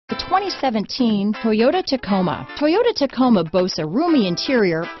2017 Toyota Tacoma. Toyota Tacoma boasts a roomy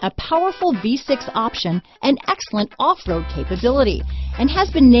interior, a powerful V6 option, and excellent off-road capability, and has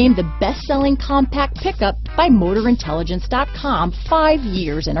been named the best-selling compact pickup by MotorIntelligence.com 5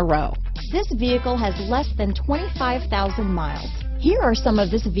 years in a row. This vehicle has less than 25,000 miles. Here are some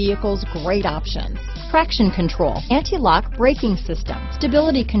of this vehicle's great options: traction control, anti-lock braking system,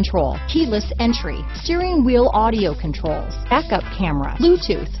 stability control, keyless entry, steering wheel audio controls, backup camera,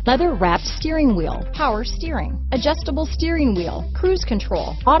 Bluetooth, leather-wrapped steering wheel, power steering, adjustable steering wheel, cruise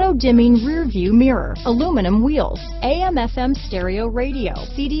control, auto-dimming rear view mirror, aluminum wheels, AM/FM stereo radio,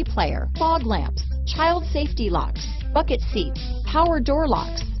 CD player, fog lamps, child safety locks, bucket seats, power door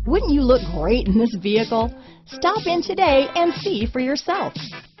locks. Wouldn't you look great in this vehicle? Stop in today and see for yourself.